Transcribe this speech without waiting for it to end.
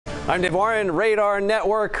I'm Dave Warren, Radar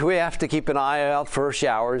Network. We have to keep an eye out for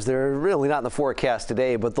showers. They're really not in the forecast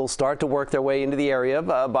today, but they'll start to work their way into the area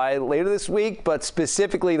by later this week, but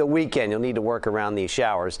specifically the weekend. You'll need to work around these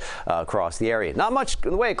showers across the area. Not much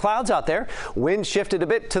in the way of clouds out there. Wind shifted a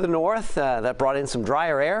bit to the north. That brought in some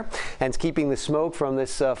drier air and it's keeping the smoke from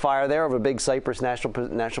this fire there over Big Cypress National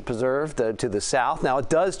Preserve to the south. Now it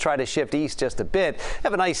does try to shift east just a bit.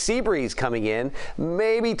 Have a nice sea breeze coming in.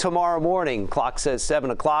 Maybe tomorrow morning. Clock says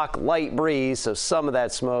 7 o'clock. Light breeze, so some of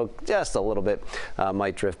that smoke, just a little bit,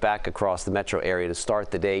 might drift back across the metro area to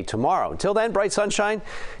start the day tomorrow. Until then, bright sunshine.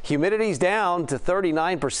 Humidity's down to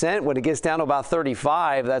 39%. When it gets down to about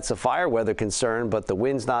 35, that's a fire weather concern, but the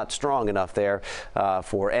wind's not strong enough there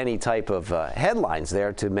for any type of headlines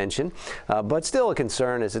there to mention. But still a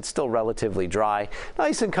concern as it's still relatively dry.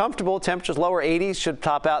 Nice and comfortable. Temperatures lower 80s, should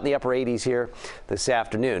top out in the upper 80s here this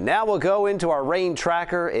afternoon. Now we'll go into our rain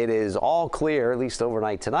tracker. It is all clear, at least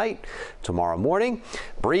overnight tonight. Tomorrow morning,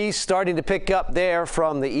 breeze starting to pick up there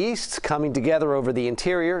from the east, coming together over the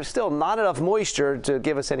interior. Still not enough moisture to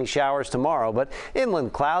give us any showers tomorrow, but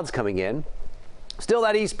inland clouds coming in. Still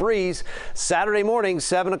that east breeze Saturday morning,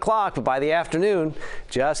 7 o'clock, but by the afternoon,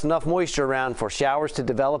 just enough moisture around for showers to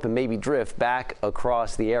develop and maybe drift back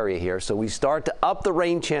across the area here. So we start to up the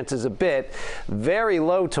rain chances a bit. Very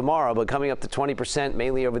low tomorrow, but coming up to 20%,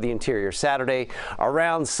 mainly over the interior Saturday,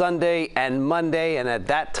 around Sunday and Monday. And at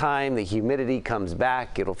that time, the humidity comes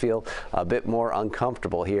back. It'll feel a bit more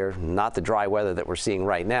uncomfortable here. Not the dry weather that we're seeing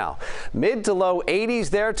right now. Mid to low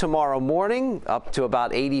 80s there tomorrow morning, up to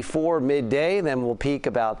about 84 midday. Then we'll peak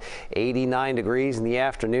about 89 degrees in the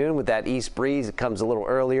afternoon with that east breeze. It comes a little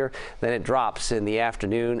earlier, then it drops in the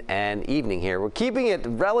afternoon and evening here. We're keeping it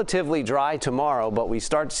relatively dry tomorrow, but we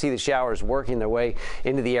start to see the showers working their way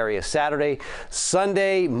into the area Saturday.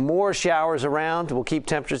 Sunday, more showers around. We'll keep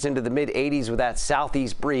temperatures into the mid 80s with that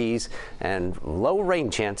southeast breeze and low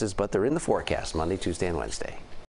rain chances, but they're in the forecast Monday, Tuesday, and Wednesday.